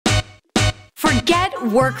Forget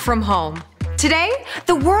work from home. Today,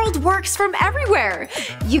 the world works from everywhere.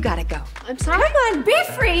 You gotta go. I'm sorry. Come on, be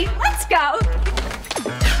free. Let's go.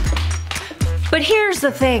 But here's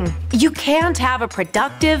the thing. You can't have a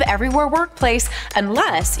productive everywhere workplace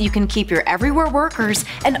unless you can keep your everywhere workers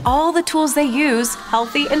and all the tools they use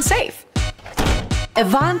healthy and safe.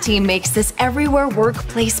 Ivanti makes this everywhere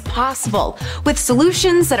workplace possible with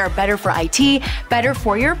solutions that are better for IT, better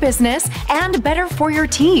for your business, and better for your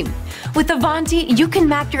team. With Ivanti, you can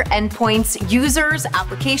map your endpoints, users,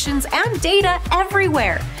 applications, and data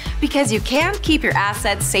everywhere because you can't keep your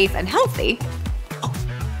assets safe and healthy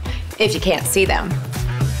if you can't see them.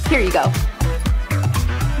 Here you go.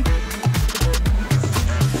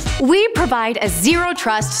 We provide a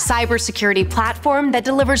zero-trust cybersecurity platform that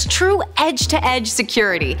delivers true edge-to-edge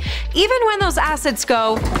security, even when those assets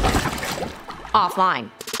go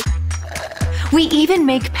offline. We even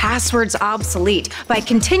make passwords obsolete by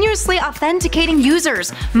continuously authenticating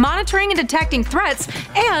users, monitoring and detecting threats,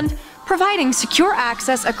 and providing secure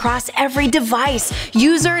access across every device,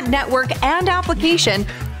 user, network, and application,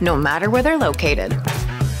 no matter where they're located.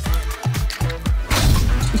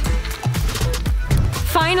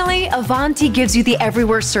 Finally, Ivanti gives you the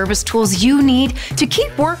everywhere service tools you need to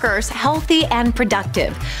keep workers healthy and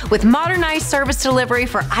productive, with modernized service delivery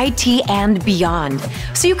for IT and beyond.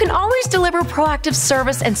 So you can always deliver proactive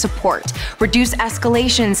service and support, reduce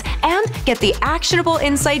escalations, and get the actionable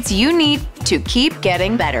insights you need to keep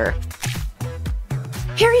getting better.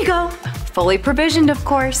 Here you go. Fully provisioned, of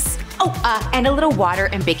course. Oh, and a little water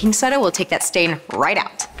and baking soda will take that stain right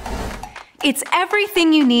out. It's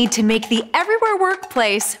everything you need to make the everywhere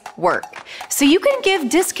workplace work, so you can give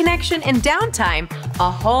disconnection and downtime a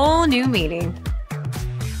whole new meaning.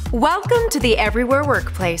 Welcome to the everywhere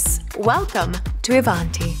workplace. Welcome to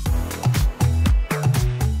Ivanti.